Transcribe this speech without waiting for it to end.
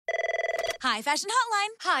Hi, Fashion Hotline.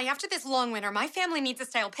 Hi, after this long winter, my family needs a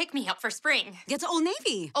style pick-me-up for spring. Get to Old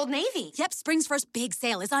Navy. Old Navy? Yep, spring's first big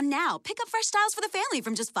sale is on now. Pick up fresh styles for the family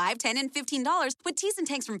from just $5, $10, and $15 with tees and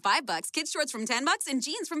tanks from $5, kids shorts from $10, and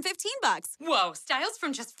jeans from $15. Whoa, styles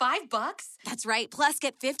from just $5? That's right. Plus,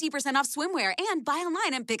 get 50% off swimwear and buy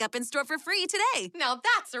online and pick up in store for free today. Now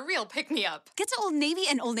that's a real pick-me-up. Get to Old Navy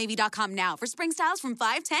and OldNavy.com now for spring styles from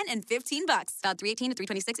 $5, $10, and $15. About 318 to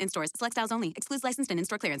 326 in stores. Select styles only. Excludes licensed and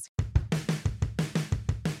in-store clearance.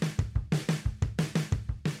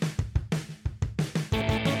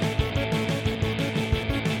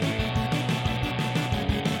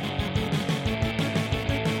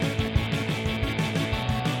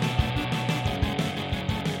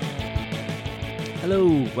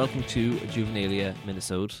 Hello, welcome to Juvenalia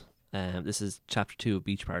Minnesota. This is Chapter 2 of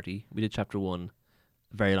Beach Party. We did Chapter 1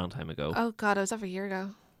 a very long time ago. Oh God, it was over a year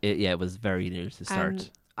ago. It was very near to the start.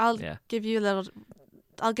 I'll give you a little.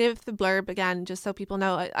 I'll give the blurb again, just so people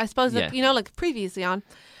know. I suppose that, you know, like previously on.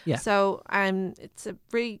 Yeah. So it's a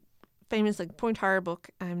really famous like point horror book.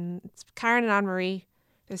 It's Karen and Anne Marie.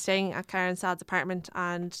 They're staying at Karen Sad's apartment,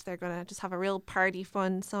 and they're gonna just have a real party,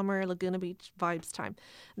 fun summer Laguna Beach vibes time.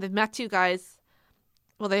 And they've met two guys.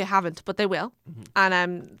 Well, they haven't, but they will. Mm-hmm.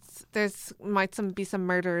 And there's might be some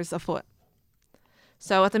murders afoot.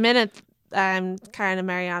 So at the minute, Karen and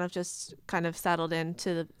Marianne have just kind of settled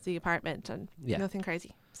into the apartment and nothing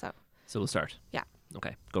crazy. So we'll start. Yeah.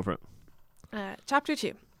 Okay, go for it. Chapter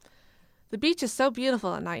 2. The beach is so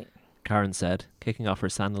beautiful at night. Karen said, kicking off her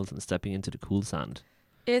sandals and stepping into the cool sand.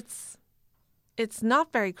 It's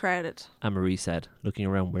not very crowded. Anne-Marie said, looking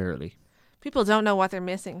around warily. People don't know what they're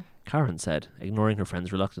missing. Karen said, ignoring her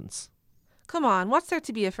friend's reluctance. Come on, what's there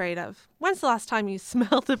to be afraid of? When's the last time you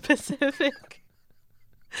smelled the Pacific?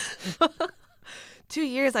 2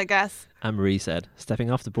 years, I guess. Anne-Marie said, stepping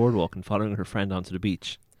off the boardwalk and following her friend onto the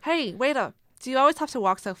beach. Hey, wait up. Do you always have to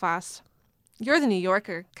walk so fast? You're the New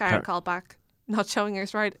Yorker, Karen called back. Not showing her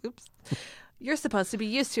stride. Oops. You're supposed to be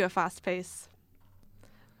used to a fast pace.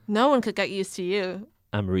 No one could get used to you,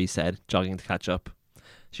 Anne-Marie said, jogging to catch up.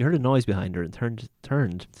 She heard a noise behind her and turned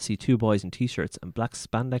to see two boys in T-shirts and black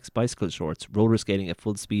spandex bicycle shorts roller skating at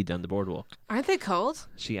full speed down the boardwalk. Aren't they cold?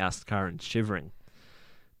 She asked Karen, shivering.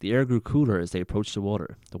 The air grew cooler as they approached the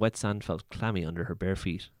water. The wet sand felt clammy under her bare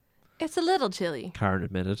feet. It's a little chilly, Karen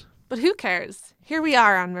admitted. But who cares? Here we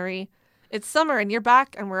are, Anne-Marie. It's summer and you're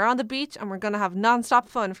back and we're on the beach and we're going to have non-stop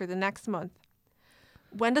fun for the next month.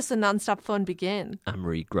 When does the non-stop fun begin?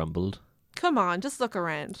 Anne-Marie grumbled. Come on, just look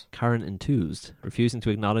around. Karen enthused, refusing to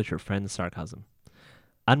acknowledge her friend's sarcasm.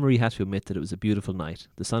 Anne-Marie had to admit that it was a beautiful night.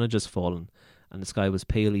 The sun had just fallen, and the sky was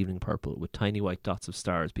pale evening purple, with tiny white dots of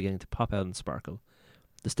stars beginning to pop out and sparkle.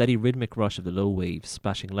 The steady rhythmic rush of the low waves,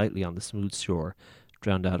 splashing lightly on the smooth shore,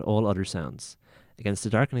 drowned out all other sounds. Against the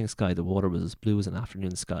darkening sky, the water was as blue as an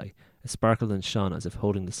afternoon sky. It sparkled and shone as if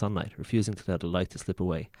holding the sunlight, refusing to allow the light to slip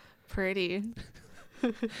away. Pretty.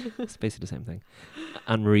 It's basically the same thing.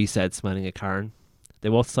 Anne-Marie said, smiling at Karen. They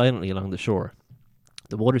walked silently along the shore.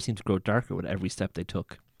 The water seemed to grow darker with every step they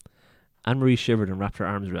took. Anne-Marie shivered and wrapped her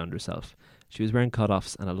arms around herself. She was wearing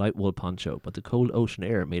cut-offs and a light wool poncho, but the cold ocean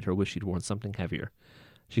air made her wish she'd worn something heavier.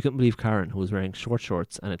 She couldn't believe Karen, who was wearing short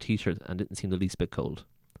shorts and a T-shirt and didn't seem the least bit cold.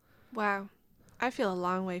 Wow, I feel a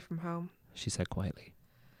long way from home, she said quietly.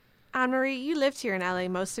 Anne-Marie, you lived here in LA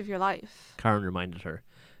most of your life, Karen reminded her,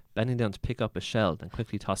 bending down to pick up a shell and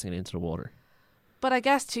quickly tossing it into the water. But I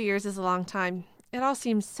guess 2 years is a long time. It all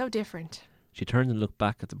seems so different. She turned and looked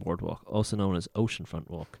back at the boardwalk, also known as Oceanfront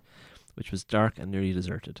Walk, which was dark and nearly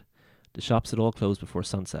deserted. The shops had all closed before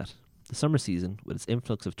sunset. The summer season, with its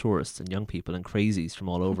influx of tourists and young people and crazies from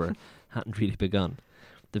all over, hadn't really begun.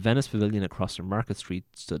 The Venice Pavilion across from Market Street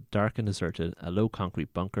stood dark and deserted, a low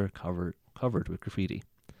concrete bunker covered with graffiti.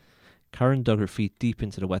 Karen dug her feet deep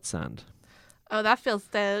into the wet sand. Oh, that feels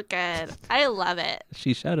so good. I love it.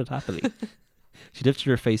 She shouted happily. She lifted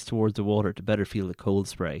her face towards the water to better feel the cold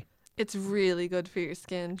spray. It's really good for your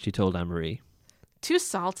skin, she told Anne-Marie. Too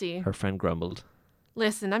salty, her friend grumbled.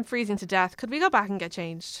 Listen, I'm freezing to death. Could we go back and get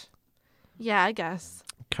changed? Yeah, I guess.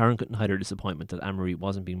 Karen couldn't hide her disappointment that Anne-Marie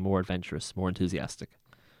wasn't being more adventurous, more enthusiastic.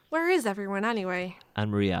 Where is everyone anyway?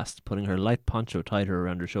 Anne-Marie asked, putting her light poncho tighter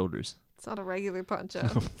around her shoulders. It's not a regular poncho.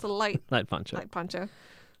 It's a light poncho. Light poncho.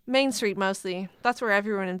 Main Street mostly. That's where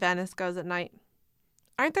everyone in Venice goes at night.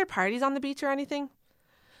 Aren't there parties on the beach or anything?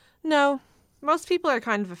 No. Most people are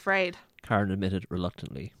kind of afraid. Karen admitted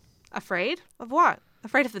reluctantly. Afraid? Of what?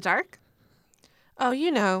 Afraid of the dark? Oh,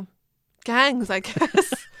 you know. Gangs, I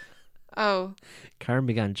guess. Oh. Karen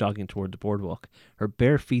began jogging toward the boardwalk, her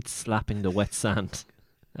bare feet slapping the wet sand,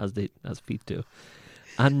 as feet do.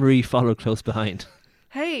 Anne-Marie followed close behind.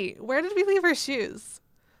 Hey, where did we leave our shoes?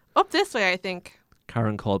 Up this way, I think.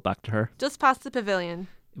 Karen called back to her. Just past the pavilion.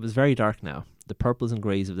 It was very dark now. The purples and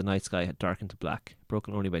greys of the night sky had darkened to black,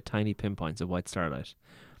 broken only by tiny pinpoints of white starlight.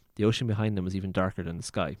 The ocean behind them was even darker than the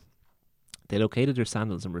sky. They located their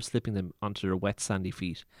sandals and were slipping them onto their wet, sandy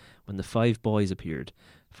feet when the 5 boys appeared,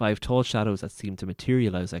 5 tall shadows that seemed to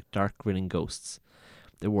materialise like dark, grinning ghosts.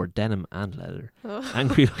 They wore denim and leather,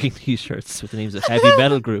 angry-looking T-shirts with the names of heavy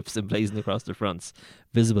metal groups emblazoned across their fronts,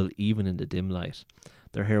 visible even in the dim light.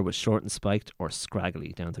 Their hair was short and spiked or scraggly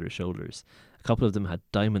down to their shoulders. A couple of them had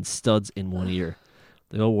diamond studs in one ear.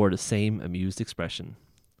 They all wore the same amused expression.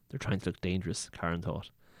 They're trying to look dangerous, Karen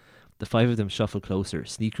thought. The 5 of them shuffled closer,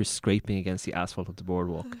 sneakers scraping against the asphalt of the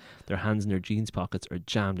boardwalk, their hands in their jeans pockets or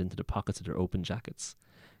jammed into the pockets of their open jackets.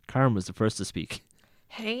 Karen was the first to speak.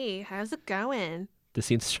 Hey, how's it going? This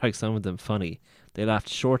seemed to strike some of them funny. They laughed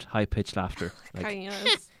short, high-pitched laughter.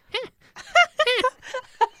 Yes.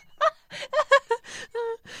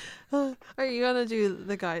 Are you going to do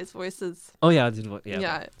the guys' voices? Oh, yeah, I did. Yeah.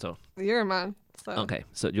 Yeah. So, You're a man. So. okay.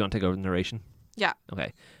 So, do you want to take over the narration? Yeah.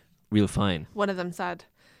 Okay. Real fine. One of them said.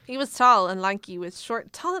 He was tall and lanky with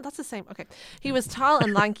short... That's the same. Okay. He was tall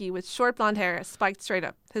and lanky with short blonde hair spiked straight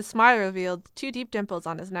up. His smile revealed 2 deep dimples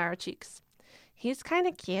on his narrow cheeks. He's kind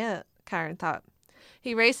of cute, Karen thought.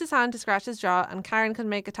 He raised his hand to scratch his jaw, and Karen could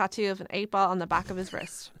make a tattoo of an 8-ball on the back of his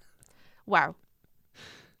wrist. Wow.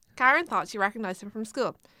 Karen thought she recognised him from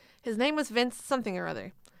school. His name was Vince something or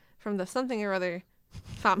other, from the something or other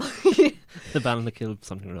family. The Bannon the Kill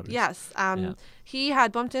something or other. Yes. He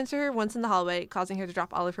had bumped into her once in the hallway, causing her to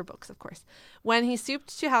drop all of her books, of course. When he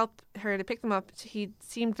stooped to help her to pick them up, he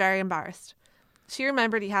seemed very embarrassed. She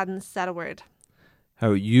remembered he hadn't said a word. How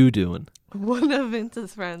are you doing? One of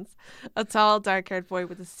Vince's friends, a tall, dark-haired boy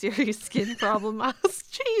with a serious skin problem,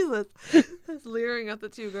 asked. Jesus, was leering at the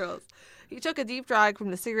 2 girls. He took a deep drag from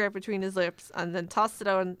the cigarette between his lips and then tossed it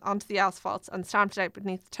onto the asphalt and stamped it out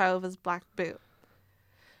beneath the toe of his black boot.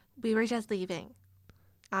 We were just leaving,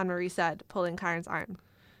 Anne-Marie said, pulling Karen's arm.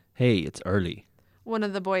 Hey, it's early. One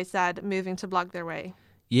of the boys said, moving to block their way.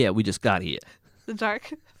 Yeah, we just got here. The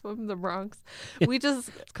dark from the Bronx. It's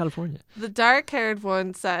California. The dark-haired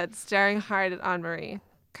one said, staring hard at Anne-Marie.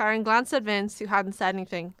 Karen glanced at Vince, who hadn't said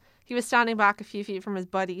anything. He was standing back a few feet from his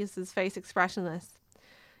buddies, his face expressionless.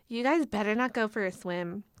 You guys better not go for a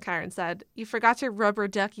swim, Karen said. You forgot your rubber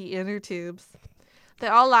ducky inner tubes. They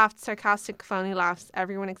all laughed sarcastic, phony laughs,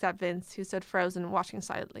 everyone except Vince, who stood frozen, watching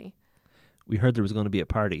silently. We heard there was going to be a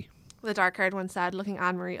party. The dark-haired one said, looking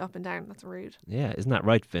Anne-Marie up and down. That's rude. Yeah, isn't that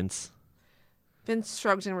right, Vince? Vince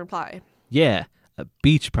shrugged in reply. Yeah, a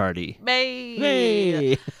beach party. Bay!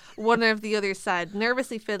 Hey! One of the others said,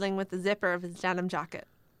 nervously fiddling with the zipper of his denim jacket.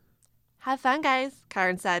 Have fun, guys,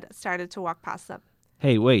 Karen said, started to walk past them.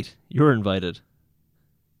 Hey, wait, you're invited.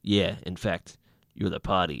 Yeah, in fact, you're the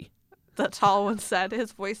party. The tall one said,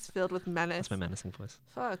 his voice filled with menace. That's my menacing voice.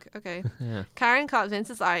 Fuck, okay. Yeah. Karen caught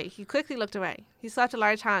Vince's eye. He quickly looked away. He slapped a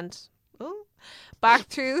large hand back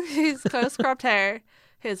through his close-cropped hair,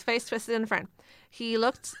 his face twisted in front. He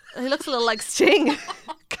looks a little like Sting.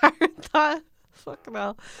 Karen thought, fucking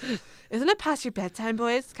hell. Isn't it past your bedtime,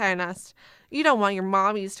 boys? Karen asked. You don't want your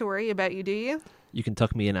mommies to worry about you, do you? You can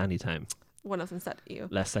tuck me in anytime. One of them said to you.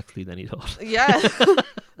 Less sexually than you thought. Yeah.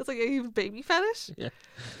 It's like a baby fetish. Yeah.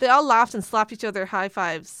 They all laughed and slapped each other high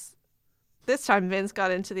fives. This time Vince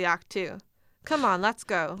got into the act too. Come on, let's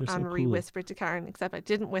go, They're so Anne-Marie cool. whispered to Karen, except I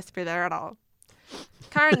didn't whisper there at all.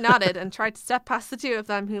 Karen nodded and tried to step past the 2 of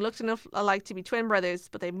them, who looked enough alike to be twin brothers,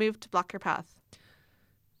 but they moved to block her path.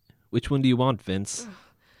 Which one do you want, Vince?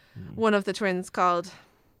 One of the twins called.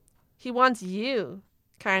 He wants you,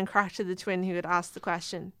 Karen corrected the twin who had asked the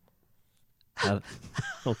question. Oh,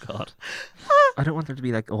 God. I don't want there to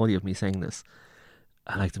be like audio of me saying this.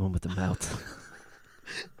 I like the one with the mouth.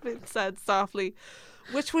 Vince said softly.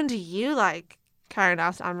 Which one do you like? Karen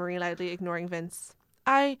asked Anne-Marie loudly, ignoring Vince.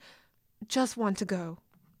 I just want to go,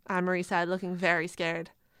 Anne-Marie said, looking very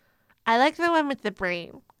scared. I like the one with the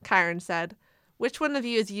brain, Karen said. Which one of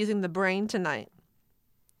you is using the brain tonight?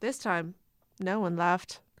 This time, no one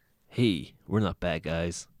laughed. Hey, we're not bad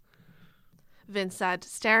guys. Vince said,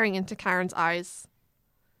 staring into Karen's eyes.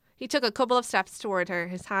 He took a couple of steps toward her,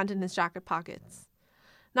 his hand in his jacket pockets.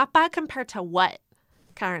 Not bad compared to what?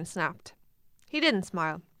 Karen snapped. He didn't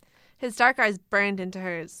smile. His dark eyes burned into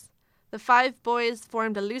hers. The 5 boys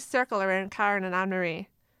formed a loose circle around Karen and Anne-Marie.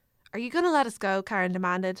 Are you going to let us go? Karen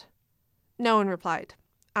demanded. No one replied.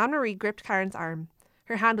 Anne-Marie gripped Karen's arm.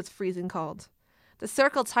 Her hand was freezing cold. The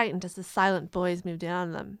circle tightened as the silent boys moved in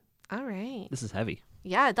on them. All right. This is heavy.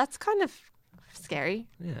 Yeah, that's kind of scary.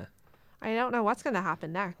 Yeah. I don't know what's going to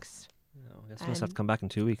happen next. I guess we must have to come back in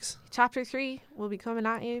 2 weeks. Chapter 3 will be coming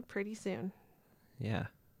at you pretty soon. Yeah.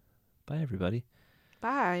 Bye, everybody.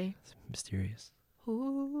 Bye. It's mysterious.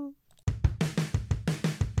 Ooh.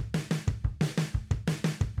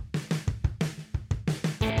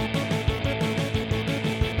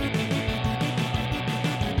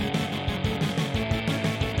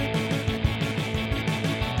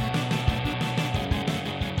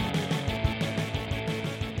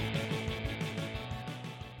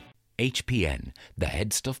 HPN, the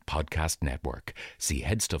Headstuff Podcast Network. See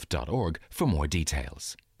headstuff.org for more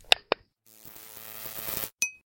details.